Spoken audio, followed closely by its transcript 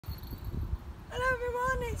Hello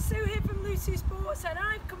everyone, it's Sue here from LUSU Sports, and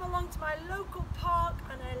I've come along to my local park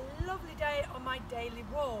on a lovely day on my daily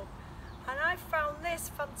walk. And I found this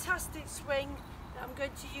fantastic swing that I'm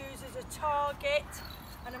going to use as a target,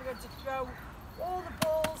 and I'm going to throw all the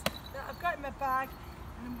balls that I've got in my bag,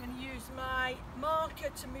 and I'm going to use my marker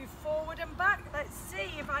to move forward and back. Let's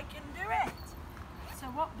see if I can do it. So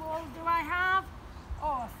what ball do I have?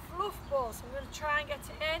 Oh, a fluff ball, so I'm going to try and get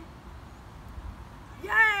it in.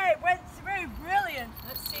 Yay, it went through, brilliant.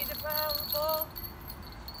 Let's see the ball. Oh,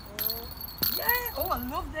 yeah, oh, I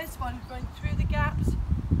love this one, going through the gaps.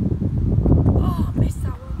 Oh, I missed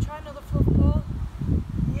that one, try